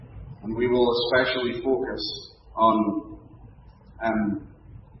And we will especially focus on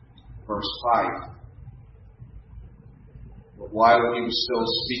verse 5. But while he was still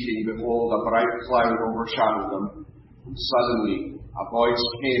speaking, behold, a bright cloud overshadowed them, and suddenly a voice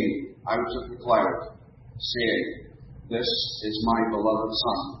came out of the cloud, saying, This is my beloved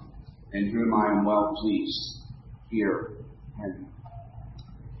Son, in whom I am well pleased. Hear him.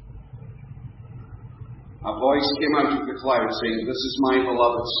 A voice came out of the cloud saying, This is my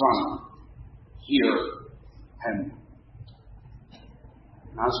beloved Son. Hear him.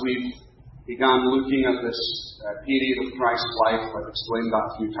 As we began looking at this period of Christ's life, I've explained that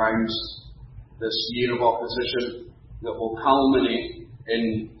a few times, this year of opposition that will culminate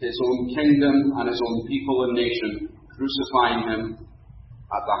in his own kingdom and his own people and nation crucifying him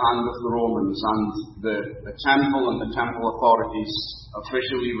at the hand of the Romans, and the temple and the temple authorities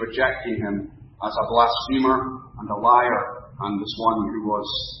officially rejecting him as a blasphemer and a liar and as one who was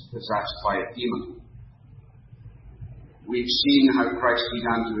possessed by a demon. We've seen how Christ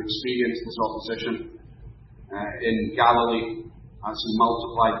began to experience this opposition in Galilee as he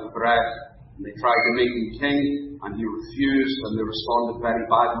multiplied the bread. And they tried to make him king, and he refused, and they responded very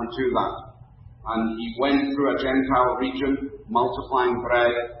badly to that. And he went through a Gentile region, multiplying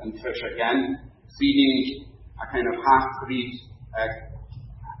bread and fish again, feeding a kind of half-breed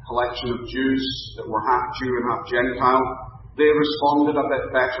collection of Jews that were half Jew and half Gentile. They responded a bit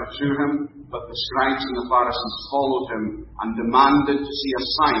better to him, but the scribes and the Pharisees followed him and demanded to see a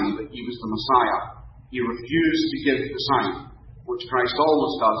sign that he was the Messiah. He refused to give the sign, which Christ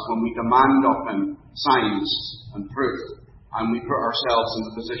always does when we demand of him signs and proof. And we put ourselves in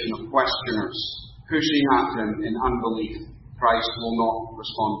the position of questioners, pushing at him in unbelief. Christ will not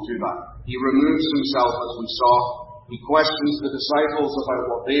respond to that. He removes himself, as we saw. He questions the disciples about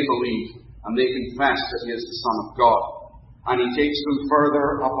what they believe, and they confess that he is the Son of God. And he takes them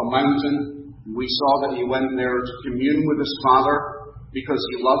further up a mountain. We saw that he went there to commune with his Father, because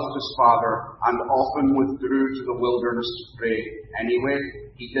he loved his Father, and often withdrew to the wilderness to pray anyway.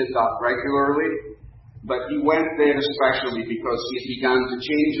 He did that regularly. But he went there especially because he began to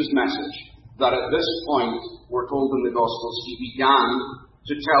change his message. That at this point, we're told in the Gospels, he began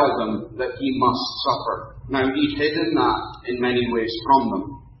to tell them that he must suffer. Now, he'd hidden that in many ways from them,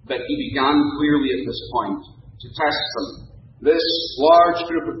 but he began clearly at this point to test them. This large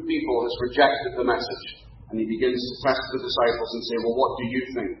group of people has rejected the message, and he begins to test the disciples and say, well, what do you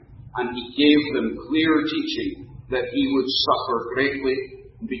think? And he gave them clear teaching that he would suffer greatly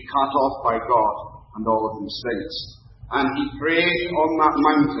and be cut off by God and all of these things. And he prayed on that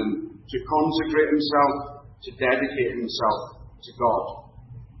mountain to consecrate himself, to dedicate himself to God.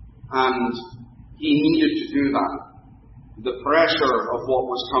 And he needed to do that. The pressure of what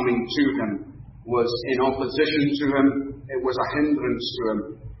was coming to him was in opposition to him. It was a hindrance to him.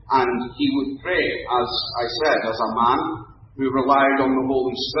 And he would pray, as I said, as a man who relied on the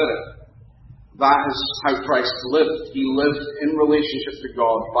Holy Spirit. That is how Christ lived. He lived in relationship to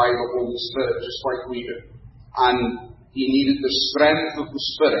God by the Holy Spirit, just like we do. And he needed the strength of the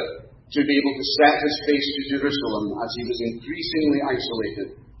Spirit to be able to set his face to Jerusalem as he was increasingly isolated,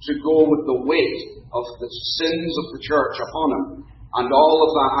 to go with the weight of the sins of the church upon him, and all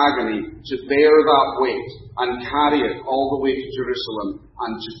of that agony, to bear that weight and carry it all the way to Jerusalem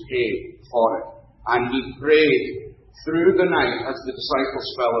and to pay for it. And he prayed through the night as the disciples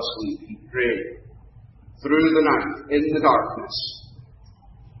fell asleep. He prayed through the night in the darkness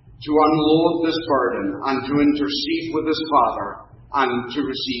to unload this burden and to intercede with his Father and to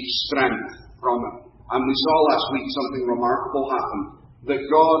receive strength from him. And we saw last week something remarkable happen,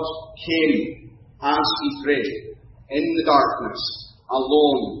 that God came as he prayed in the darkness,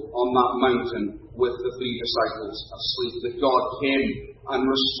 alone on that mountain with the three disciples asleep. That God came and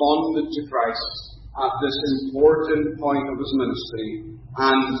responded to Christ at this important point of his ministry.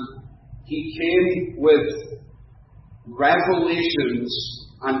 And he came with revelations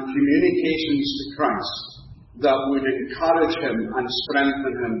and communications to Christ that would encourage him and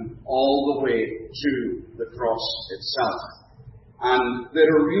strengthen him all the way to the cross itself. And there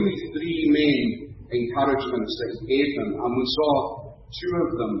are really three main encouragements that he gave them, and we saw two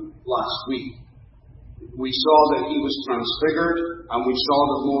of them last week. We saw that he was transfigured, and we saw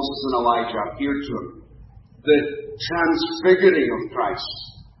that Moses and Elijah appeared to him. The transfiguring of Christ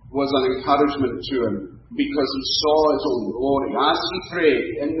was an encouragement to him because he saw his own glory. As he prayed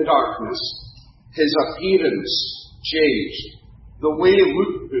in the darkness, his appearance changed. The way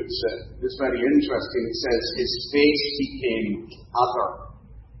Luke puts it is very interesting. It says his face became other.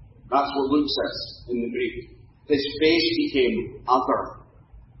 That's what Luke says in the Greek. His face became other.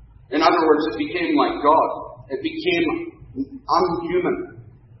 In other words, it became like God. It became unhuman.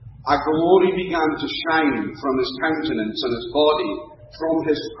 A glory began to shine from his countenance and his body, from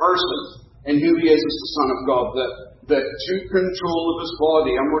his person, and who he is as the Son of God, that took control of his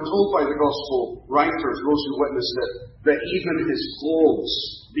body. And we're told by the Gospel writers, those who witnessed it, that even his clothes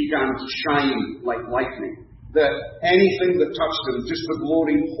began to shine like lightning. That anything that touched him, just the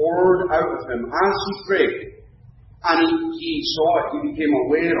glory poured out of him as he prayed. And he saw it, he became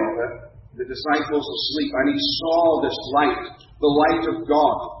aware of it. The disciples asleep, and he saw this light, the light of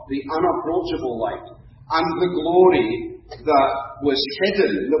God, the unapproachable light, and the glory that was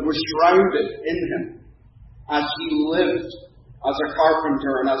hidden, that was shrouded in him as he lived as a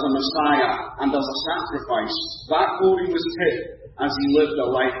carpenter and as a Messiah and as a sacrifice. That glory was hid as he lived a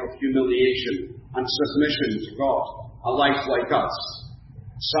life of humiliation and submission to God, a life like us,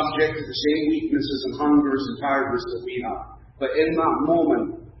 subject to the same weaknesses and hungers and tiredness that we have. But in that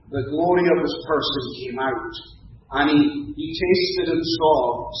moment, the glory of his person came out, and he tasted and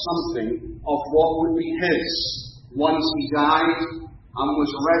saw something of what would be his once he died and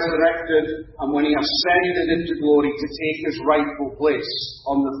was resurrected, and when he ascended into glory to take his rightful place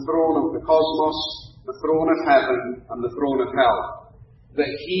on the throne of the cosmos, the throne of heaven, and the throne of hell.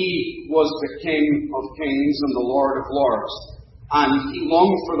 That he was the King of kings and the Lord of lords. And he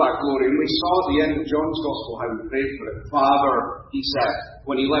longed for that glory. And we saw at the end of John's Gospel how he prayed for it. Father, he said,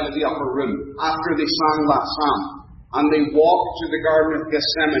 when he left the upper room, after they sang that psalm, and they walked to the Garden of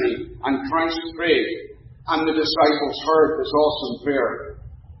Gethsemane, and Christ prayed, and the disciples heard this awesome prayer,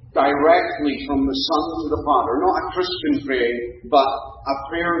 directly from the Son to the Father. Not a Christian praying, but a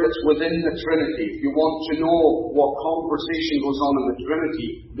prayer that's within the Trinity. If you want to know what conversation goes on in the Trinity,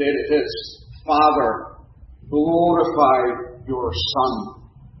 there it is. Father, glorify your Son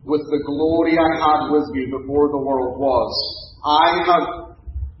with the glory I had with you before the world was. I have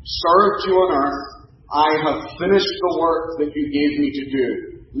served you on earth. I have finished the work that you gave me to do.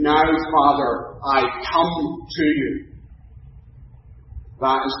 Now, Father, I come to you.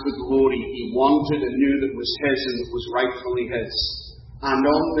 That is the glory he wanted and knew that was his and that was rightfully his. And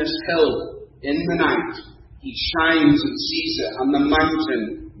on this hill, in the night, he shines and sees it, and the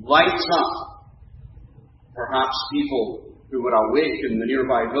mountain lights up. Perhaps people who were awake in the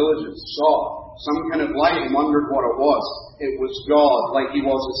nearby villages saw some kind of light and wondered what it was. It was God, like he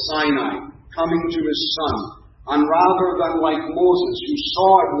was at Sinai, coming to his Son. And rather than like Moses, who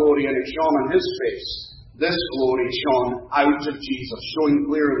saw a glory and it shone on his face, this glory shone out of Jesus, showing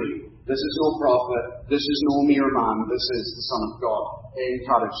clearly, this is no prophet, this is no mere man, this is the Son of God. It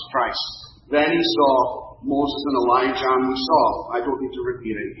encouraged Christ. Then he saw Moses and Elijah, and we saw, I don't need to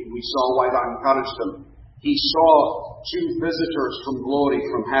repeat it, we saw why that encouraged him. He saw two visitors from glory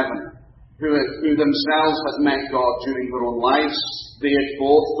from heaven, who themselves had met God during their own lives. They had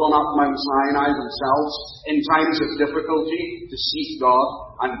both gone up Mount Sinai themselves in times of difficulty to seek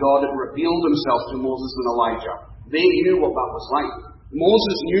God, and God had revealed himself to Moses and Elijah. They knew what that was like.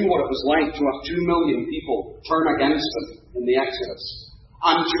 Moses knew what it was like to have 2 million people turn against him in the Exodus,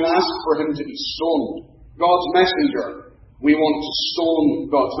 and to ask for him to be stoned. God's messenger. We want to stone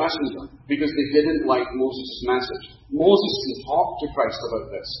God's messenger because they didn't like Moses' message. Moses can talk to Christ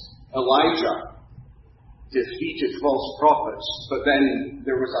about this. Elijah defeated false prophets, but then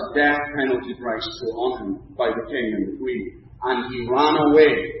there was a death penalty price put on him by the king and the queen. And he ran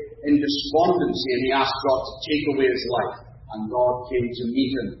away in despondency and he asked God to take away his life. And God came to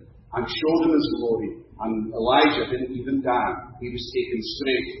meet him and showed him his glory. And Elijah didn't even die. He was taken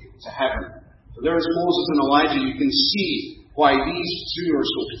straight to heaven. So there's Moses and Elijah. You can see why these two are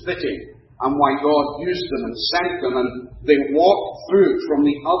so fitting and why God used them and sent them. And they walked through from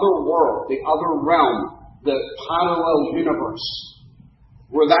the other world, the other realm, the parallel universe,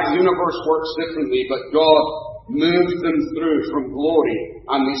 where that universe works differently, but God moved them through from glory,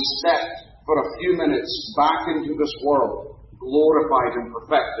 and they stepped for a few minutes back into this world, glorified and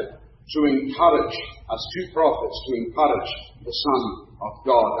perfected, to encourage, as two prophets, to encourage the Son of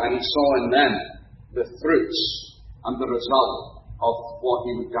God. And he saw in them the fruits and the result of what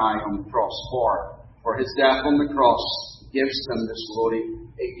he would die on the cross for. For his death on the cross gives them this glory.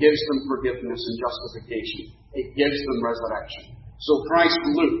 It gives them forgiveness and justification. It gives them resurrection. So Christ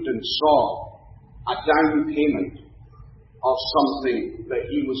looked and saw a down payment of something that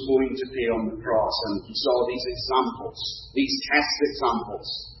he was going to pay on the cross. And he saw these examples, these test examples,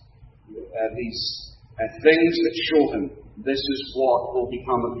 these things that show him this is what will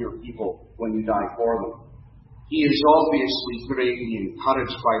become of your people when you die for them. He is obviously greatly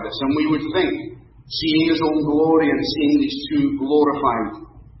encouraged by this. And we would think, seeing his own glory and seeing these two glorified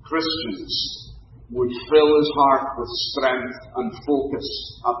Christians, would fill his heart with strength and focus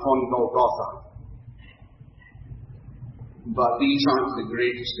upon Golgotha. But these aren't the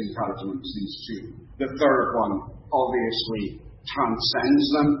greatest encouragements, these two. The third one, obviously, transcends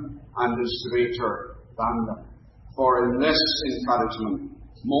them and is greater than them. For in this encouragement,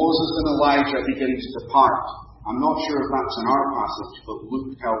 Moses and Elijah begin to depart. I'm not sure if that's in our passage, but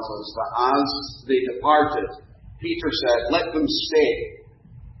Luke tells us that as they departed, Peter said, let them stay,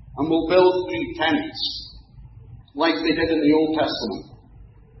 and we'll build 3 tents, like they did in the Old Testament.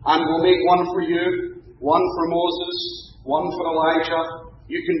 And we'll make one for you, one for Moses, one for Elijah.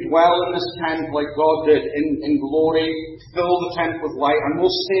 You can dwell in this tent like God did in glory, fill the tent with light, and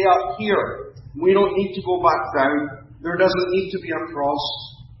we'll stay up here. We don't need to go back down. There doesn't need to be a cross.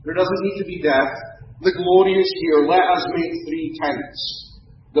 There doesn't need to be death. The glory is here. Let us make 3 tents,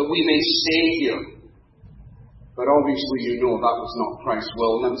 that we may stay here. But obviously you know that was not Christ's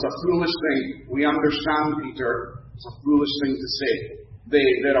will, and it's a foolish thing. We understand, Peter. It's a foolish thing to say.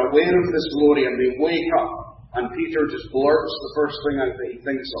 They're aware of this glory and they wake up, and Peter just blurts the first thing out that he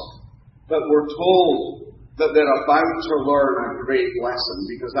thinks of. But we're told that they're about to learn a great lesson,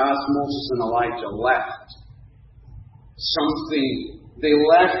 because as Moses and Elijah left, they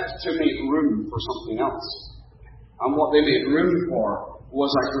left to make room for something else. And what they made room for was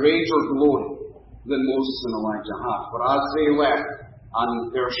a greater glory than Moses and Elijah had. For as they left,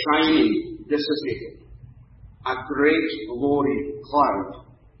 and their shining dissipated, a great glory cloud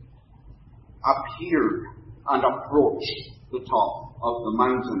appeared and approached the top of the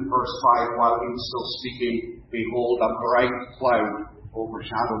mountain. Verse 5, while he was still speaking, behold, a bright cloud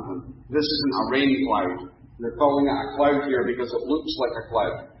overshadowed them. This isn't a rain cloud. They're calling it a cloud here because it looks like a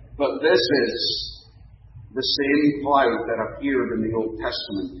cloud. But this is the same cloud that appeared in the Old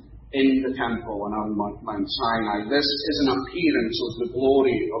Testament in the temple and on Mount Sinai. This is an appearance of the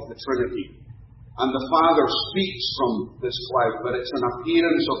glory of the Trinity. And the Father speaks from this cloud, but it's an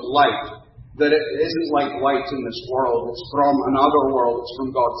appearance of light, that it isn't like light in this world. It's from another world. It's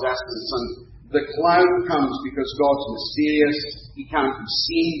from God's essence. And the cloud comes because God's mysterious. He can't be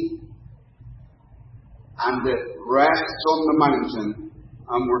seen. And it rests on the mountain.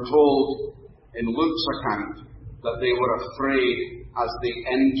 And we're told in Luke's account that they were afraid as they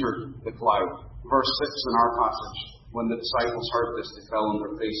entered the cloud. Verse 6 in our passage. When the disciples heard this, they fell on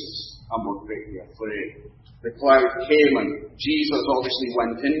their faces and were greatly afraid. The cloud came and Jesus obviously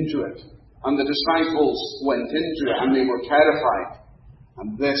went into it. And the disciples went into it and they were terrified.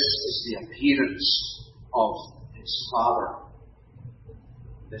 And this is the appearance of his Father.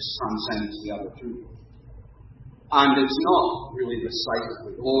 This transcends the other two. And it's not really the sight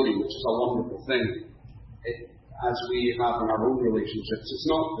of the glory, which is a wonderful thing. As we have in our own relationships, it's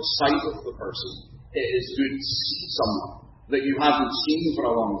not the sight of the person. It is good to see someone that you haven't seen for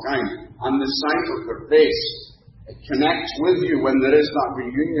a long time. And the sight of their face, it connects with you when there is that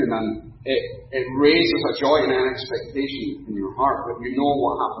reunion, and it raises a joy and an expectation in your heart that you know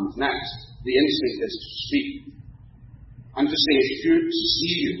what happens next. The instinct is to speak and to say, it's good to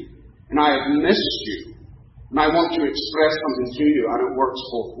see you, and I have missed you, and I want to express something to you, and it works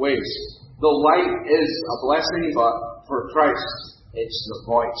both ways. The light is a blessing, but for Christ, it's the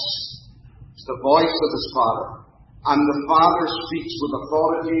voice. It's the voice of his Father. And the Father speaks with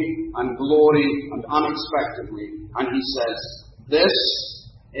authority and glory and unexpectedly. And he says, this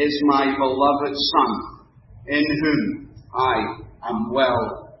is my beloved Son, in whom I am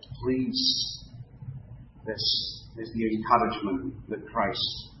well pleased. This is the encouragement that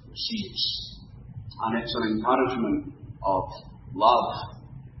Christ receives. And it's an encouragement of love.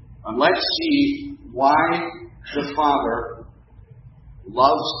 And let's see why the Father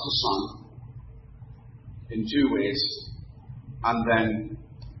loves the Son in 2 ways, and then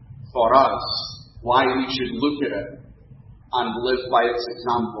for us, why we should look at it and live by its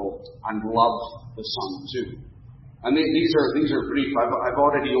example and love the Son too. And these are brief. I've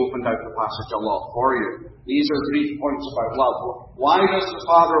already opened out the passage a lot for you. These are brief points about love. Why does the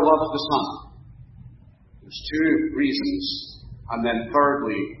Father love the Son? There's 2 reasons. And then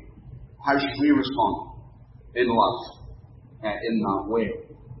thirdly, how should we respond in love in that way?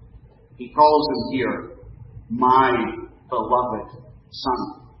 He calls him here, my beloved Son.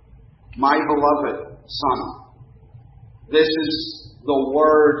 My beloved Son. This is the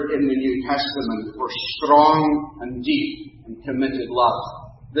word in the New Testament for strong and deep and committed love.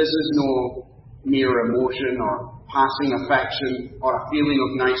 This is no mere emotion or passing affection or a feeling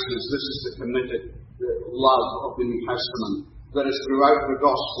of niceness. This is the committed love of the New Testament that is throughout the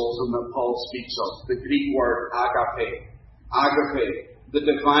Gospels and that Paul speaks of. The Greek word agape. Agape. The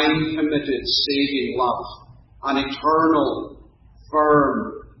divine, committed, saving love. An eternal,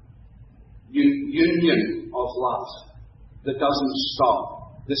 firm union of love that doesn't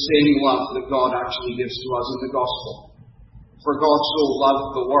stop. The same love that God actually gives to us in the Gospel. For God so loved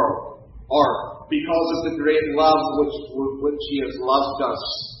the world. Or, because of the great love with which He has loved us,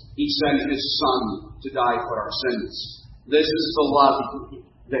 He sent His Son to die for our sins. This is the love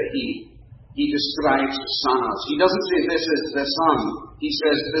that He describes the Son as. He doesn't say, this is the Son. He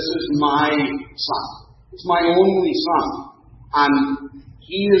says, this is my Son. It's my only Son. And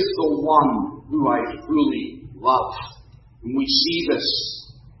He is the one who I truly love. And we see this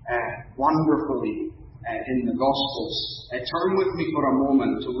wonderfully in the Gospels. Turn with me for a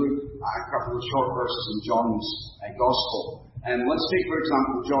moment to look at a couple of short verses in John's Gospel. And let's take, for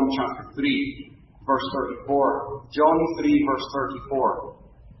example, John chapter 3, verse 34. John 3, verse 34.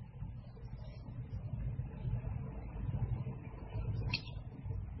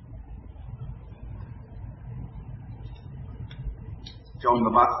 John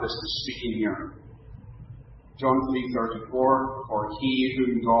the Baptist is speaking here. John 3:34, for He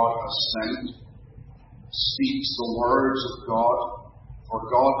whom God has sent speaks the words of God, for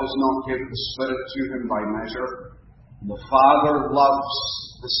God does not give the Spirit to Him by measure. The Father loves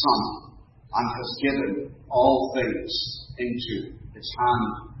the Son and has given all things into His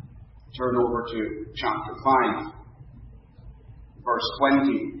hand. Turn over to chapter 5, verse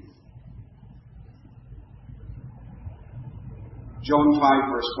 20. John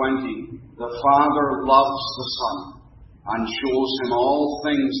 5, verse 20. The Father loves the Son and shows Him all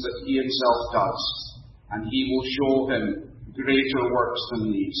things that He Himself does, and He will show Him greater works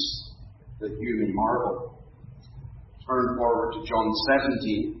than these, that you may marvel. Turn forward to John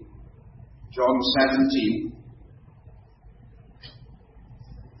 17. John 17,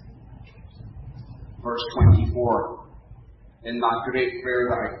 verse 24. In that great prayer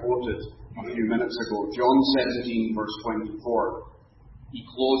that I quoted a few minutes ago, John 17, verse 24. He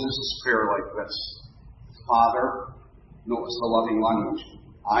closes his prayer like this. Father, notice the loving language,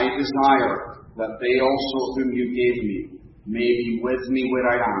 I desire that they also whom you gave me may be with me where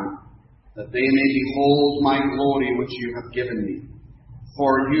I am, that they may behold my glory which you have given me.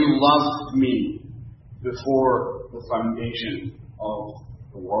 For you loved me before the foundation of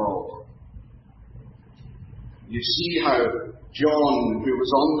the world. You see how John, who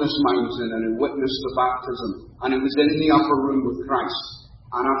was on this mountain and who witnessed the baptism, and who was in the upper room with Christ,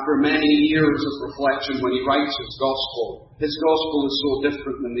 and after many years of reflection, when he writes his gospel is so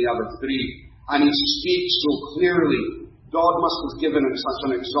different than the other three. And he speaks so clearly. God must have given him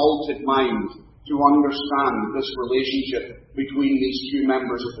such an exalted mind to understand this relationship between these two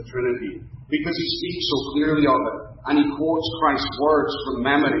members of the Trinity. Because he speaks so clearly of it. And he quotes Christ's words from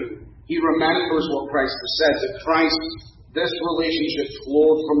memory. He remembers what Christ has said, that this relationship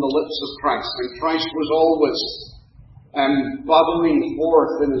flowed from the lips of Christ. And Christ was always bubbling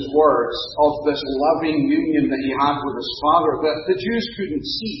forth in his words of this loving union that he had with his Father that the Jews couldn't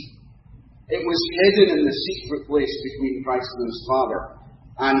see. It was hidden in the secret place between Christ and his Father.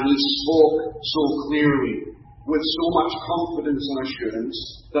 And he spoke so clearly, with so much confidence and assurance,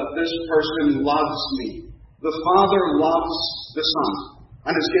 that this person loves me. The Father loves the Son,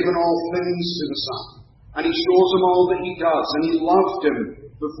 and has given all things to the Son. And he shows him all that he does, and he loved him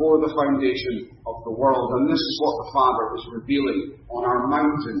before the foundation of the world. And this is what the Father is revealing on our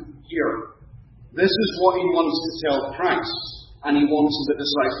mountain here. This is what he wants to tell Christ, and he wants the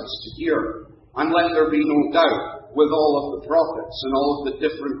disciples to hear. And let there be no doubt, with all of the prophets and all of the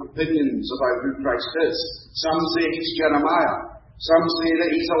different opinions about who Christ is. Some say he's Jeremiah. Some say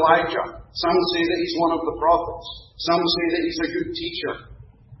that he's Elijah. Some say that he's one of the prophets. Some say that he's a good teacher.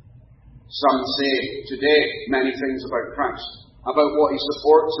 Some say today many things about Christ, about what he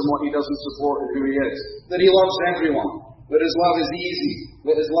supports and what he doesn't support and who he is. That he loves everyone, that his love is easy,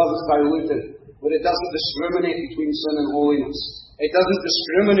 that his love is diluted, that it doesn't discriminate between sin and holiness. It doesn't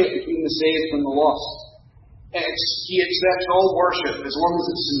discriminate between the saved and the lost. He accepts all worship as long as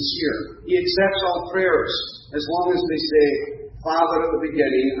it's sincere. He accepts all prayers as long as they say Father at the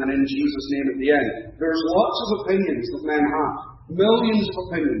beginning and in Jesus' name at the end. There's lots of opinions that men have, millions of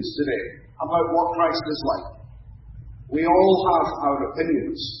opinions today about what Christ is like. We all have our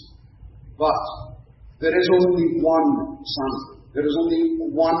opinions, but there is only one Son. There is only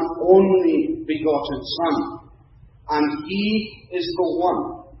one only begotten Son. And He is the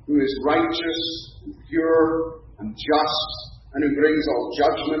one who is righteous, and pure, and just, and who brings all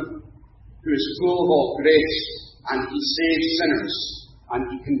judgment, who is full of all grace, and He saves sinners,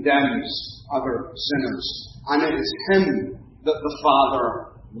 and He condemns other sinners. And it is Him that the Father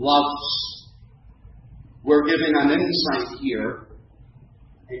loves. We're giving an insight here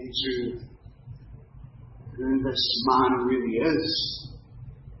into who this man really is.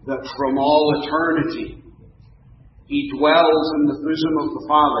 That from all eternity, He dwells in the bosom of the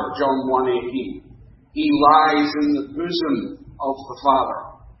Father, John 1:18. He lies in the bosom of the Father.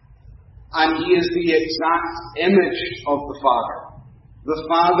 And he is the exact image of the Father. The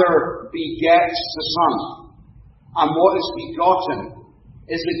Father begets the Son. And what is begotten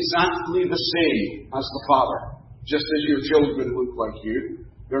is exactly the same as the Father. Just as your children look like you.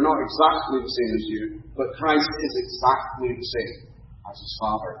 They're not exactly the same as you, but Christ is exactly the same as his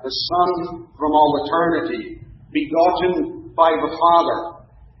Father. The Son from all eternity, begotten by the Father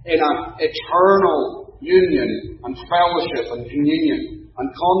in an eternal union and fellowship and communion and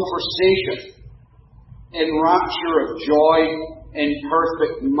conversation, in rapture of joy, in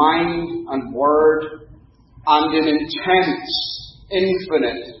perfect mind and word, and in intense,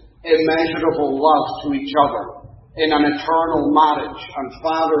 infinite, immeasurable love to each other, in an eternal marriage and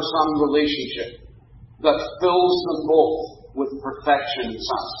father-son relationship that fills them both with perfection and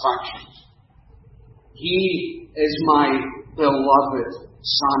satisfaction. He is my beloved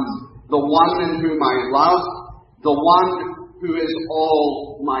Son, the one in whom I love, the one who is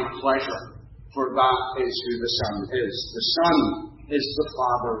all my pleasure, for that is who the Son is. The Son is the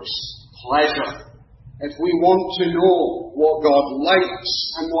Father's pleasure. If we want to know what God likes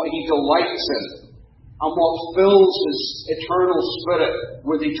and what he delights in, and what fills his eternal spirit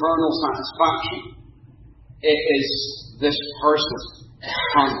with eternal satisfaction, it is this person,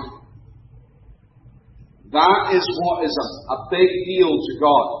 Son. That is what is a big deal to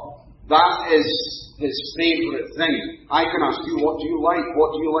God. That is his favourite thing. I can ask you, what do you like?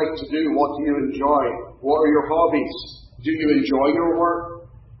 What do you like to do? What do you enjoy? What are your hobbies? Do you enjoy your work?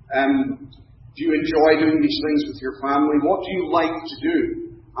 Do you enjoy doing these things with your family? What do you like to do?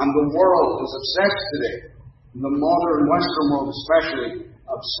 And the world is obsessed today. The modern Western world especially,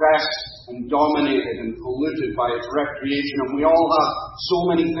 obsessed and dominated and polluted by its recreation. And we all have so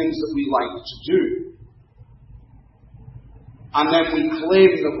many things that we like to do. And then we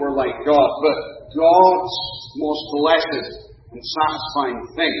claim that we're like God. But God's most blessed and satisfying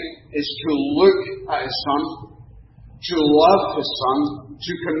thing is to look at his Son, to love his Son,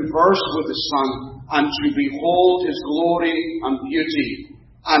 to converse with his Son, and to behold his glory and beauty,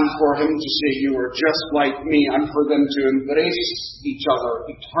 and for him to say, you are just like me, and for them to embrace each other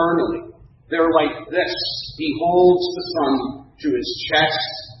eternally. They're like this. He holds the Son to his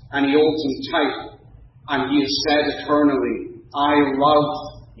chest, and he holds him tight, and he has said eternally, I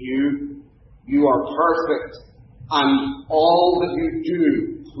love you, you are perfect, and all that you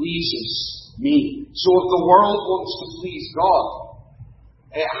do pleases me. So if the world wants to please God,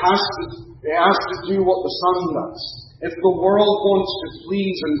 it has to do what the Son does. If the world wants to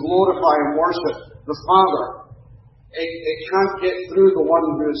please and glorify and worship the Father, it can't get through the one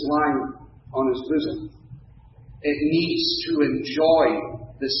who is lying on his bosom. It needs to enjoy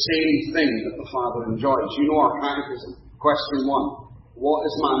the same thing that the Father enjoys. You know our catechism. Question 1. What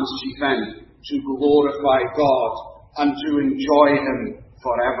is man's chief end? To glorify God and to enjoy him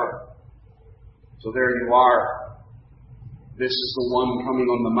forever. So there you are. This is the one coming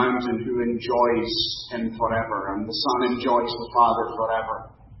on the mountain who enjoys him forever, and the Son enjoys the Father forever.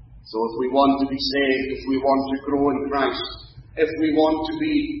 So if we want to be saved, if we want to grow in Christ, if we want to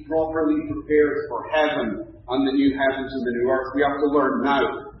be properly prepared for heaven and the new heavens and the new earth, we have to learn now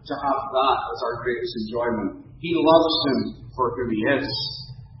to have that as our greatest enjoyment. He loves him for who he is,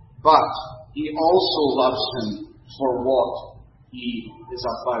 but he also loves him for what he is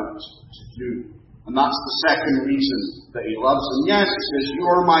about to do. And that's the second reason that he loves him. Yes, he says, you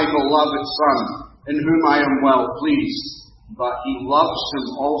are my beloved Son, in whom I am well pleased. But he loves him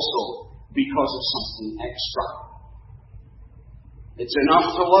also because of something extra. It's enough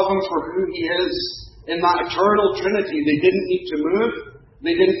to love him for who he is. In that eternal Trinity, they didn't need to move.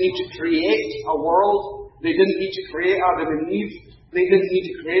 They didn't need to create a world. They didn't need to create Adam and Eve. They didn't need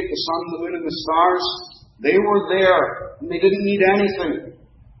to create the sun, the moon, and the stars. They were there, and they didn't need anything.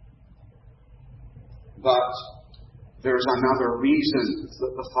 But there's another reason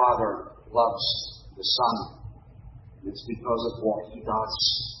that the Father loves the Son. It's because of what he does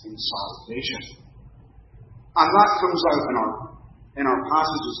in salvation. And that comes out in our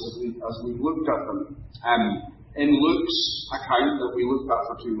passages as we've looked at them. In Luke's account that we looked at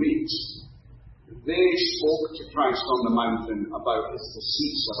for 2 weeks, they spoke to Christ on the mountain about his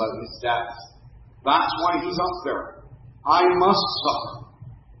decease, about his death. That's why he's up there. I must suffer.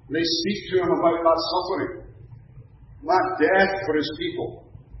 They speak to him about that suffering, that death for his people,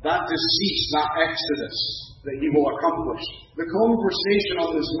 that decease, that exodus that he will accomplish. The conversation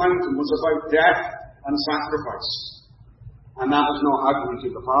on this mountain was about death and sacrifice. And that is not ugly to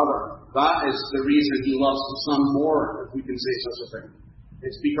the Father. That is the reason he loves the Son more, if we can say such a thing.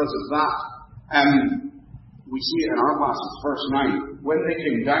 It's because of that. We see it in our passage, verse 9. When they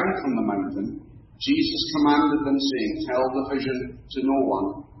came down from the mountain, Jesus commanded them, saying, "Tell the vision to no one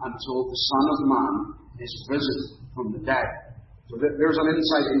until the Son of Man is risen from the dead." So there's an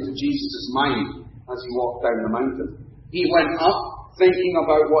insight into Jesus' mind as he walked down the mountain. He went up thinking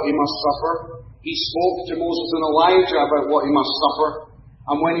about what he must suffer. He spoke to Moses and Elijah about what he must suffer.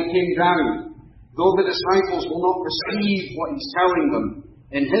 And when he came down, though the disciples will not receive what he's telling them,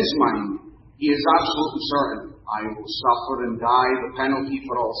 in his mind, he is absolutely certain, I will suffer and die, the penalty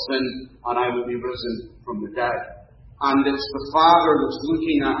for all sin, and I will be risen from the dead. And it's the Father that's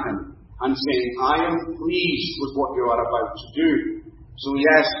looking at him and saying, I am pleased with what you are about to do. So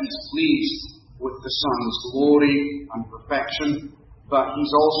yes, he's pleased with the Son's glory and perfection, but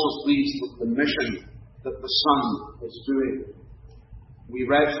he's also pleased with the mission that the Son is doing. We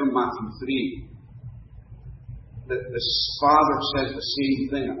read from Matthew 3 that the Father said the same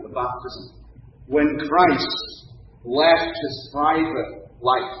thing at the baptism. When Christ left his private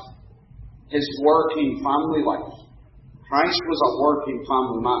life, his working family life, Christ was a working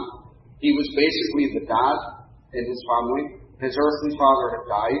family man. He was basically the dad in his family. His earthly father had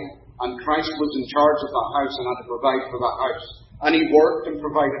died, and Christ was in charge of that house and had to provide for that house. And he worked and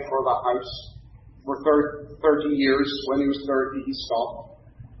provided for that house for 30 years. When he was 30, he stopped.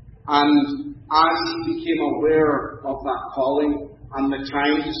 And as he became aware of that calling and the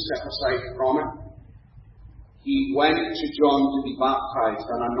time to step aside from it, he went to John to be baptized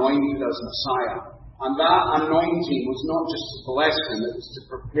and anointed as Messiah. And that anointing was not just to bless him, it was to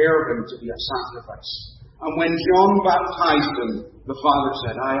prepare him to be a sacrifice. And when John baptized him, the Father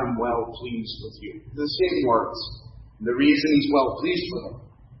said, I am well pleased with you. The same words. The reason he's well pleased with him,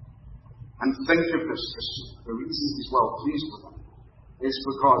 and think of this, Christian, the reason he's well pleased with him is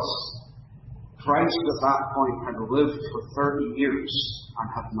because Christ at that point had lived for 30 years and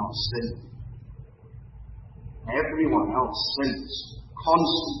had not sinned. Everyone else sins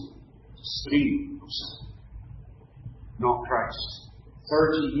constantly, to stream of sin. Not Christ.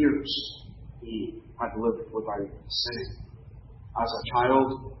 30 years he had lived without sinning. As a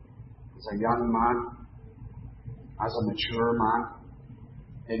child, as a young man, as a mature man,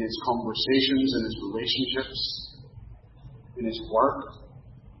 in his conversations, in his relationships, in his work,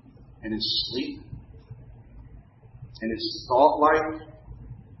 in his sleep, in his thought life,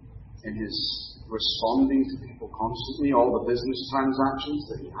 in his responding to people constantly, all the business transactions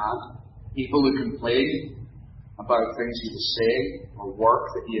that he had, people who complained about things he was saying or work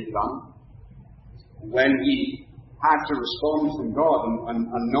that he had done. When he had to respond from God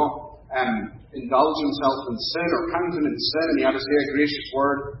and not indulge himself in sin or countenance sin, and he had to say a gracious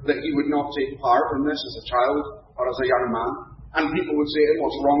word that he would not take part in this as a child or as a young man. And people would say,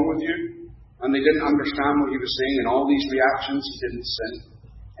 what's wrong with you? And they didn't understand what he was saying, and all these reactions, he didn't sin.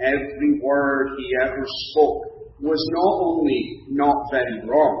 Every word he ever spoke was not only not very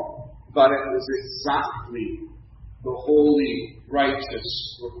wrong, but it was exactly the holy, righteous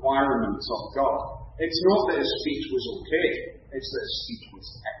requirements of God. It's not that his speech was okay, it's that his speech was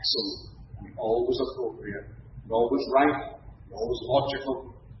excellent, and always appropriate, and always right, and always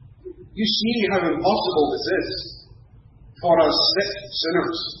logical. You see how impossible this is for us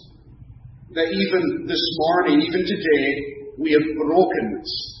sinners, that even this morning, even today, we have broken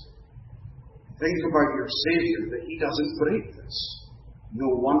this. Think about your Saviour, that he doesn't break this. No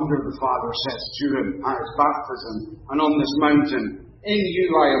wonder the Father says to him at his baptism and on this mountain, in you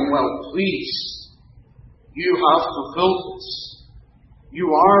I am well pleased. You have fulfilled this. You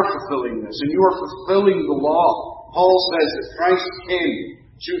are fulfilling this, and you are fulfilling the law. Paul says that Christ came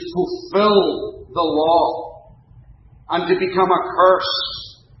to fulfill the law and to become a curse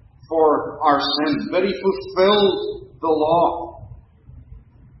for our sin. But he fulfilled the law.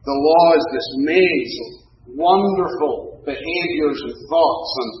 The law is this maze of wonderful behaviours and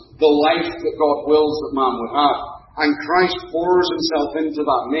thoughts and the life that God wills that man would have. And Christ pours himself into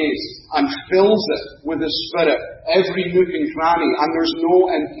that maze and fills it with his Spirit, every nook and cranny, and there's no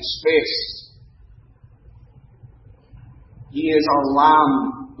empty space. He is our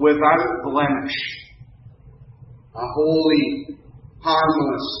Lamb without blemish, a holy,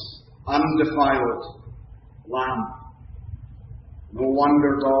 harmless, undefiled Lamb. No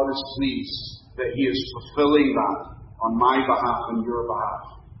wonder God is pleased that he is fulfilling that on my behalf and your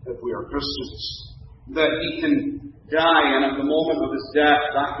behalf, if we are Christians. That he can die, and at the moment of his death,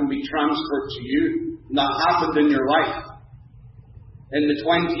 that can be transferred to you. And that happened in your life. In the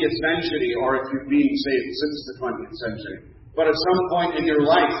 20th century, or if you've been saved since the 20th century. But at some point in your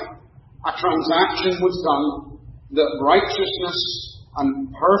life, a transaction was done that righteousness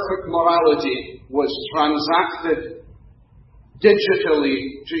and perfect morality was transacted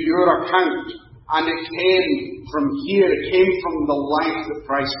digitally to your account. And it came from here, it came from the life that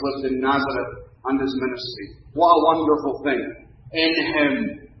Christ lived in Nazareth. and his ministry. What a wonderful thing. In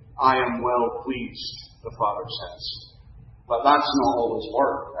him I am well pleased, the Father says. But that's not all his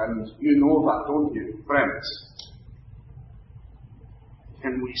work, and you know that, don't you, friends?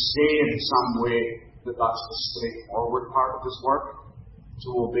 Can we say in some way that that's the straightforward part of his work? To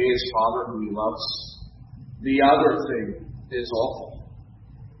obey his Father whom he loves? The other thing is awful.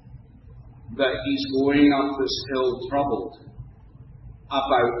 That he's going up this hill troubled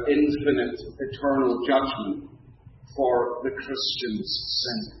about infinite, eternal judgment for the Christian's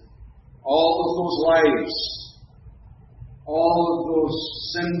sin. All of those lives, all of those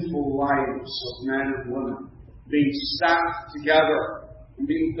sinful lives of men and women being stacked together and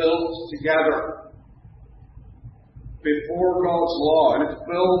being built together before God's law, and it's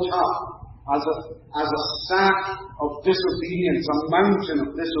built up as a sack of disobedience, a mountain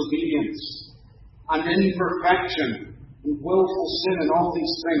of disobedience, and imperfection, and willful sin, and all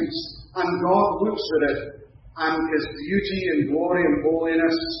these things. And God looks at it, and his beauty and glory and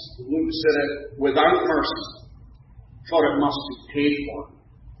holiness looks at it without mercy, for it must be paid for.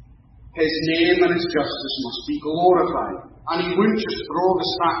 His name and his justice must be glorified. And he wouldn't just throw the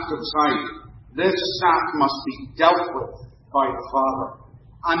sack to the side. This sack must be dealt with by the Father.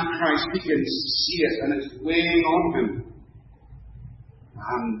 And Christ begins to see it, and it's weighing on him.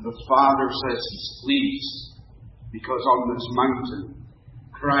 And the Father says he's pleased, because on this mountain,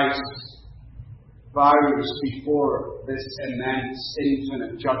 Christ bows before this immense,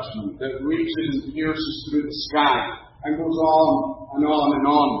 infinite judgment that reaches and pierces through the sky and goes on and on and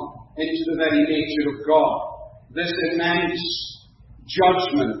on into the very nature of God. This immense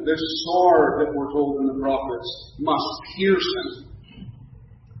judgment, this sword that we're told in the prophets, must pierce him.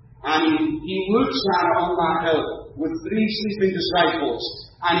 And he looks at it on that hill with 3 sleeping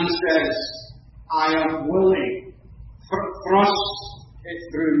disciples, and he says, I am willing, thrust it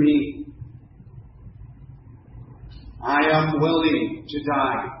through me. I am willing to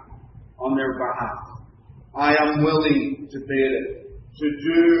die on their behalf. I am willing to bear it. To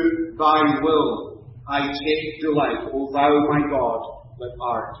do thy will I take delight, O thou my God that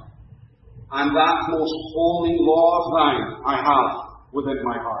art. And that most holy law of thine I have within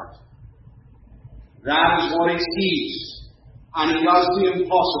my heart. That is what he sees. And he does the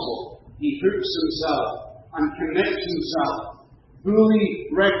impossible. He hooks himself and commits himself, fully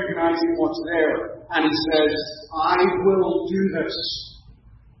recognizing what's there. And he says, I will do this.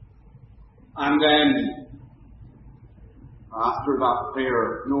 And then, after that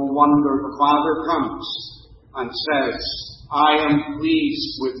prayer, no wonder the Father comes and says, I am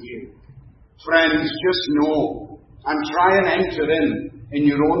pleased with you. Friends, just know, and try and enter in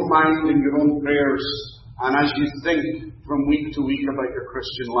your own mind, in your own prayers, and as you think from week to week about your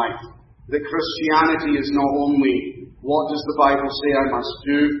Christian life, that Christianity is not only what does the Bible say I must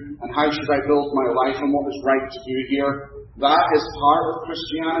do, and how should I build my life, and what is right to do here. That is part of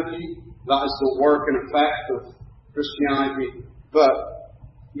Christianity. That is the work and effect of Christianity. But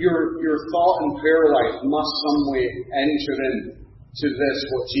your thought and prayer life must some way enter in to this,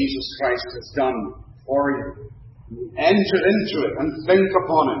 what Jesus Christ has done for you. Enter into it and think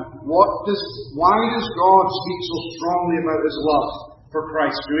upon it. Why does God speak so strongly about his love for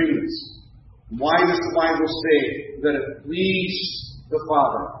Christ doing this? Why does the Bible say that it pleased the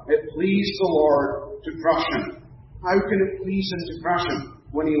Father, it pleased the Lord to crush him? How can it please him to crush him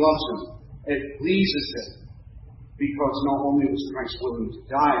when he loves him? It pleases him because not only was Christ willing to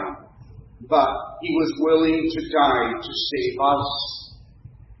die, but he was willing to die to save us.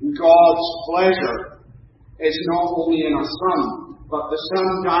 God's pleasure is not only in a Son, but the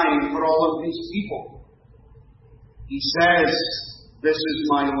Son dying for all of these people. He says, this is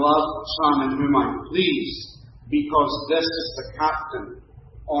my loved Son in whom I'm pleased, because this is the captain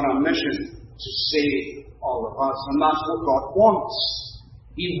on a mission to save all of us. And that's what God wants.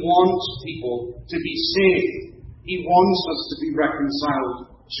 He wants people to be saved. He wants us to be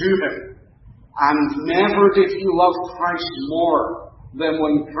reconciled to him. And never did he love Christ more than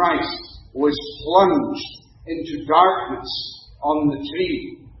when Christ was plunged into darkness on the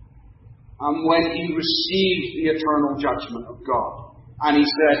tree, and when he received the eternal judgment of God. And he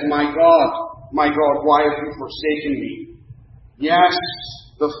said, my God, why have you forsaken me? Yes,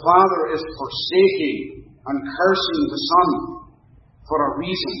 the Father is forsaking and cursing the Son for a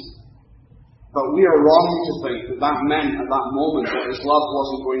reason. But we are wrong to think that meant at that moment that his love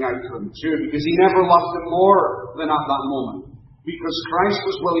wasn't going out to him too, because he never loved him more than at that moment. Because Christ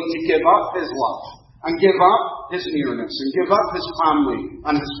was willing to give up his love, and give up his nearness, and give up his family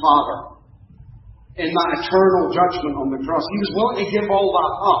and his Father in that eternal judgment on the cross. He was willing to give all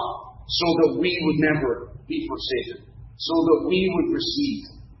that up so that we would never be forsaken, so that we would receive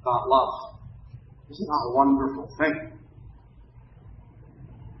that love. Isn't that a wonderful thing?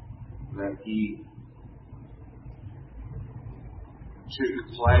 That He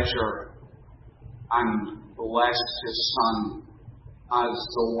took pleasure and blessed His Son as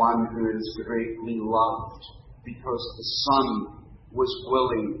the one who is greatly loved, because the Son was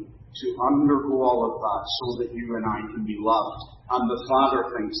willing to undergo all of that so that you and I can be loved. And the Father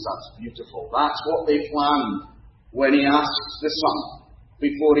thinks that's beautiful. That's what they planned when He asked the Son,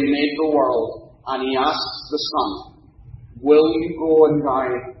 before He made the world, and He asked the Son, will you go and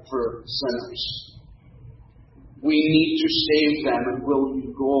die for sinners? We need to save them, and will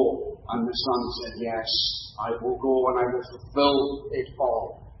you go? And the Son said, yes, I will go and I will fulfill it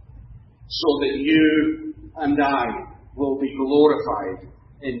all, so that you and I will be glorified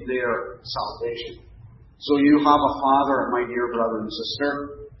in their salvation. So you have a Father, my dear brother and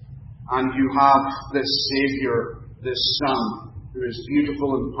sister, and you have this Saviour, this Son, who is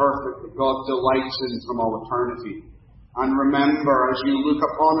beautiful and perfect, that God delights in from all eternity. And remember, as you look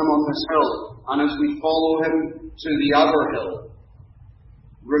upon Him on this hill, and as we follow Him to the other hill,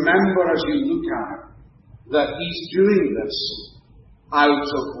 remember as you look at Him, that He's doing this out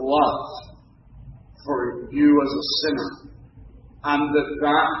of love for you as a sinner, and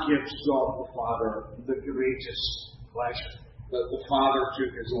that gives God the Father the greatest pleasure, that the Father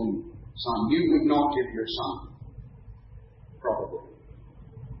took His own Son. You would not give your Son, probably,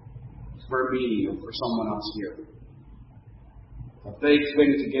 for me or for someone else here. A big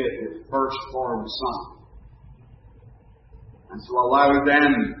thing to give your firstborn Son, and to allow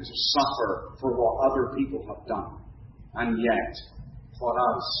them to suffer for what other people have done. And yet, for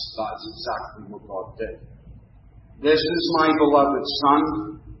us, that is exactly what God did. This is my beloved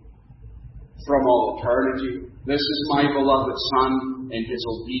Son from all eternity. This is my beloved Son in His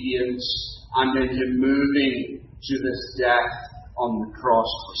obedience and in Him moving to this death on the cross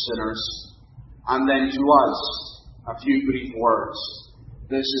for sinners. And then to us, a few brief words.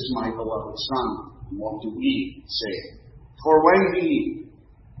 This is my beloved Son. And what do we say? For when He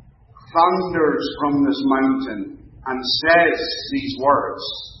thunders from this mountain and says these words,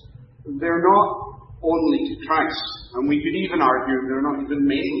 they're not only to Christ, and we could even argue they're not even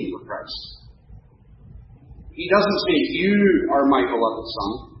mainly for Christ. He doesn't say, you are my beloved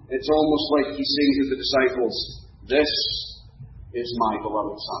Son. It's almost like He's saying to the disciples, this is my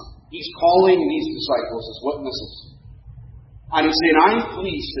beloved Son. He's calling these disciples as witnesses. And He's saying, I'm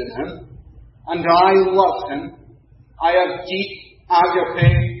pleased in Him, and I love Him. I have deep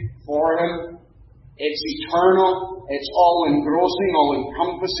agape for Him. It's eternal. It's all-engrossing,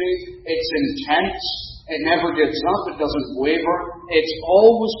 all-encompassing. It's intense. It never gives up. It doesn't waver. It's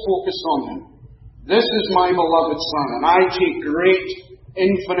always focused on Him. This is my beloved Son, and I take great,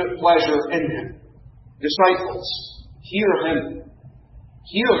 infinite pleasure in Him. Disciples, hear Him.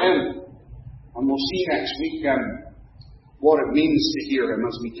 Hear Him. And we'll see next week what it means to hear Him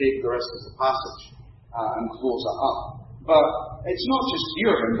as we take the rest of the passage and close it up. But it's not just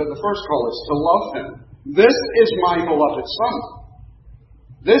hear Him, but the first call is to love Him. This is my beloved Son.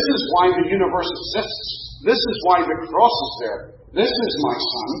 This is why the universe exists. This is why the cross is there. This is my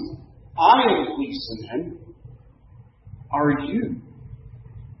Son. I am pleased in Him. Are you?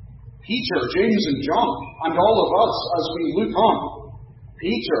 Peter, James and John, and all of us, as we look on.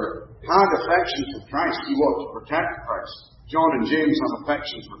 Peter had affection for Christ. He wanted to protect Christ. John and James have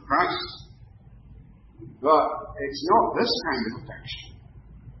affection for Christ. But it's not this kind of affection.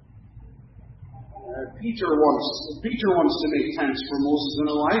 Peter wants to make tents for Moses and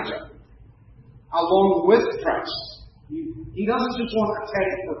Elijah, along with Christ. He doesn't just want a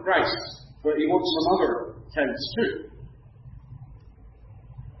tent for Christ, but he wants some other tents too.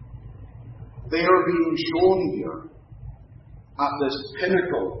 They are being shown here at this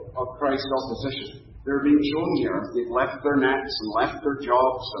pinnacle of Christ's opposition. They're being shown here as they've left their nets and left their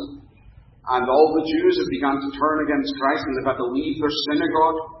jobs, and all the Jews have begun to turn against Christ, and they've had to leave their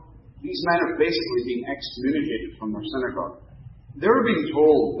synagogue. These men have basically been excommunicated from their synagogue. They're being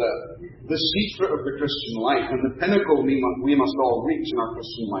told that the secret of the Christian life, and the pinnacle we must all reach in our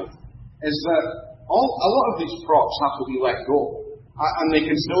Christian life, is that a lot of these props have to be let go. And they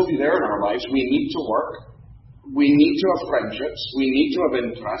can still be there in our lives. We need to work. We need to have friendships. We need to have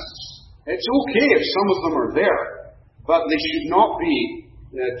interests. It's okay if some of them are there, but they should not be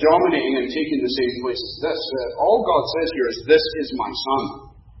dominating and taking the same place as this. All God says here is, this is my Son,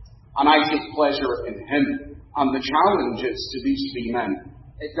 and I take pleasure in Him. And the challenge is to these three men,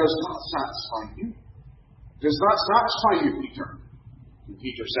 it does not satisfy you. Does that satisfy you, Peter? And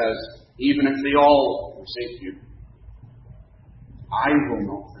Peter says, even if they all forsake you, I will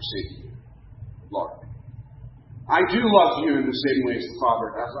not forsake you, Lord. I do love you in the same way as the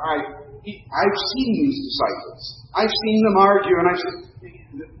Father does. I've seen these disciples. I've seen them argue, and I've said,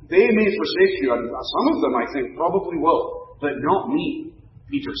 they may forsake you, and some of them, I think, probably will, but not me,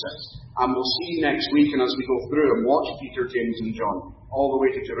 Peter says. And we'll see next week, and as we go through and watch Peter, James, and John, all the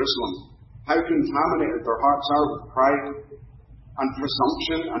way to Jerusalem, how contaminated their hearts are with pride and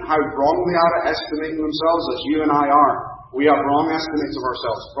presumption, and how wrong they are at estimating themselves, as you and I are. We have wrong estimates of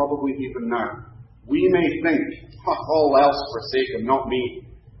ourselves, probably even now. We may think, all else forsake him, not me.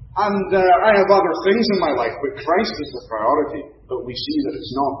 And I have other things in my life, but Christ is the priority. But we see that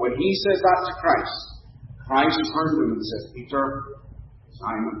it's not. When he said that to Christ, Christ turned to him and said, Peter,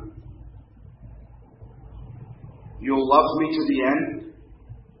 Simon, you'll love me to the end,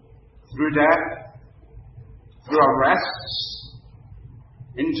 through death, through arrests,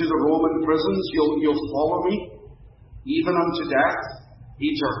 into the Roman prisons, you'll follow me, even unto death.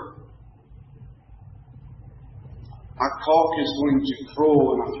 Peter, a cock is going to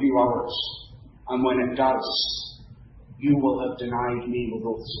crow in a few hours, and when it does, you will have denied me with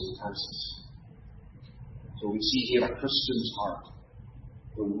oaths and curses. So we see here a Christian's heart,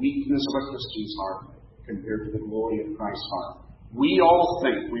 the weakness of a Christian's heart compared to the glory of Christ's heart. We all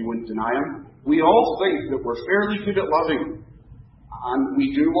think we wouldn't deny him. We all think that we're fairly good at loving, and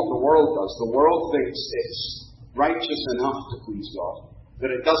we do what the world does. The world thinks it's righteous enough to please God,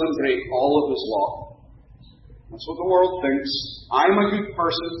 that it doesn't break all of his law. That's what the world thinks. I'm a good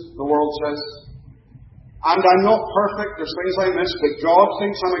person, the world says. And I'm not perfect, there's things I miss, but God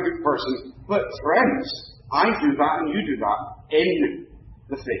thinks I'm a good person. But friends, I do that and you do that in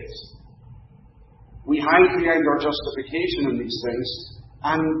the faith. We hide behind our justification in these things,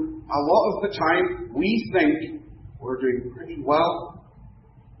 and a lot of the time we think we're doing pretty well,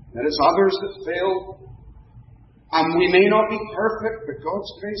 that it's others that fail. And we may not be perfect, but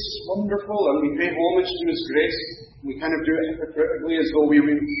God's grace is wonderful, and we pay homage to his grace. We kind of do it hypocritically as though we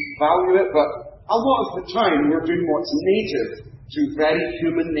value it, but a lot of the time we're doing what's native to very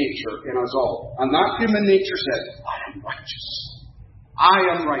human nature in us all. And that human nature says, I am righteous. I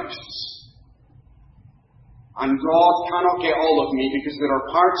am righteous. And God cannot get all of me because there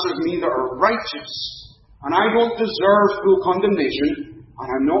are parts of me that are righteous. And I don't deserve full condemnation. And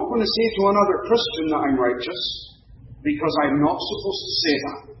I'm not going to say to another Christian that I'm righteous, because I'm not supposed to say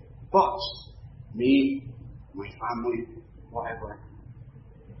that. But me, my family, whatever,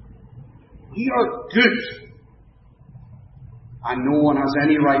 we are good. And no one has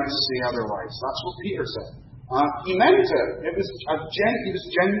any right to say otherwise. That's what Peter said. He meant it. He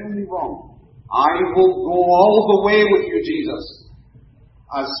was genuinely wrong. I will go all the way with you, Jesus.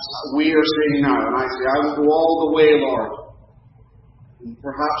 As we are saying now. And I say, I will go all the way, Lord. And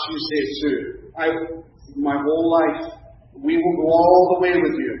perhaps you say too. My whole life, we will go all the way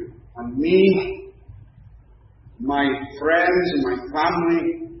with you. And me, my friends and my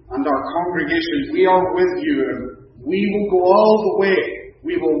family and our congregation, we are with you, and we will go all the way.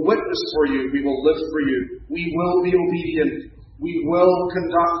 We will witness for you. We will live for you. We will be obedient. We will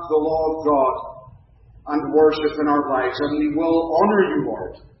conduct the law of God and worship in our lives, and we will honor you,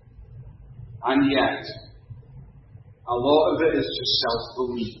 Lord. And yet, a lot of it is just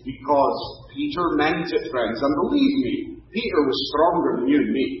self-belief, because Peter meant it, friends. And believe me, Peter was stronger than you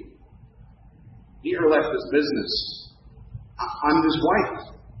and me. Peter left his business and his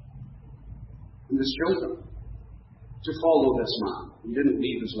wife and his children to follow this man. He didn't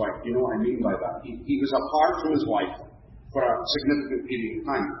leave his wife. You know what I mean by that? He was apart from his wife for a significant period of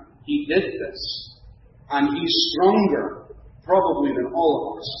time. He did this. And he's stronger, probably, than all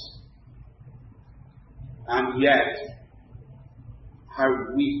of us. And yet, how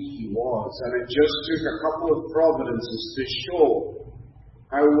weak he was. And it just took a couple of providences to show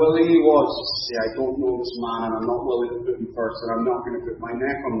how willing he was to say, I don't know this man, and I'm not willing to put him first, and I'm not going to put my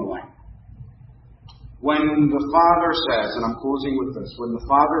neck on the line. When the Father says, and I'm closing with this, when the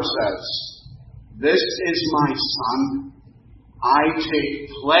Father says, this is my Son, I take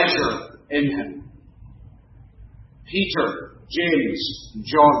pleasure in him. Peter, James,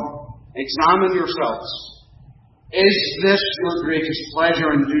 John, examine yourselves. Is this your greatest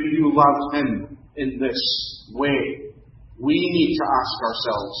pleasure, and do you love him in this way? We need to ask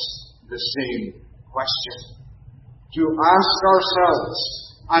ourselves the same question. To ask ourselves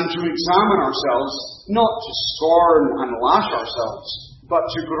and to examine ourselves, not to scorn and lash ourselves, but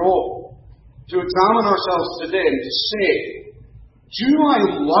to grow. To examine ourselves today and to say, do I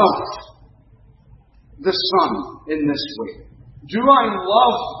love the Son in this way? Do I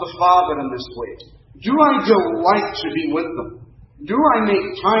love the Father in this way? Do I delight to be with them? Do I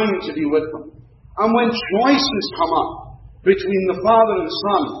make time to be with them? And when choices come up between the Father and the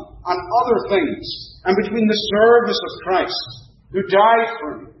Son and other things, and between the service of Christ, who died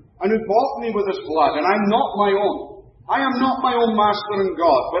for me, and who bought me with his blood, and I'm not my own. I am not my own master and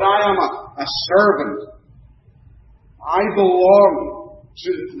God, but I am a servant. I belong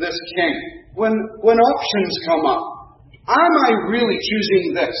to this king. When options come up, am I really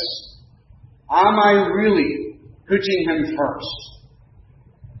choosing this? Am I really putting him first?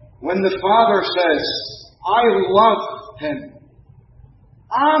 When the Father says, I love him,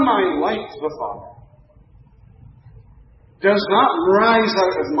 am I like the Father? Does that rise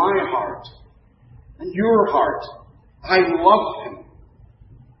out of my heart and your heart? I love him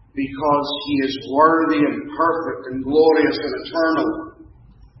because he is worthy and perfect and glorious and eternal.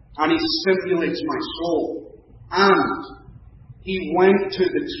 And he stimulates my soul. And he went to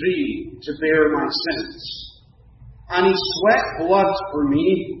the tree to bear my sins. And he sweat blood for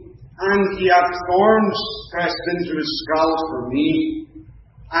me. And he had thorns pressed into his skull for me.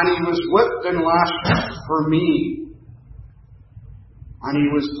 And he was whipped and lashed for me. And he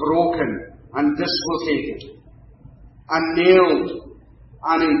was broken and dislocated and nailed.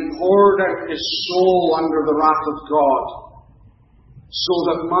 And he poured out his soul under the wrath of God, so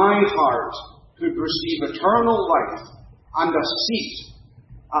that my heart could receive eternal life and a seat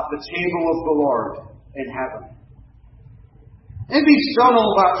at the table of the Lord in heaven. If he's done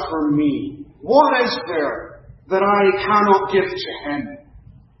all that for me, what is there that I cannot give to him?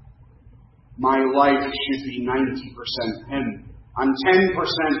 My life should be 90% him and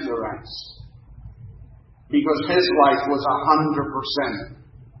 10% the rest. Because his life was 100%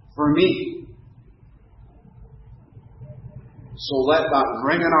 for me. So let that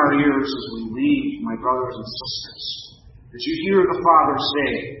ring in our ears as we leave, my brothers and sisters. As you hear the Father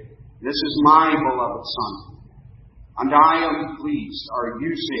say, this is my beloved Son, and I am pleased, or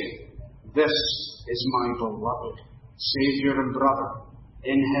you say, this is my beloved Saviour and brother.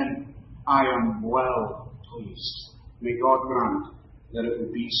 In him I am well pleased. May God grant that it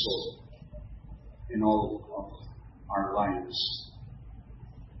will be so in all of our lives.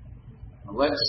 Now let's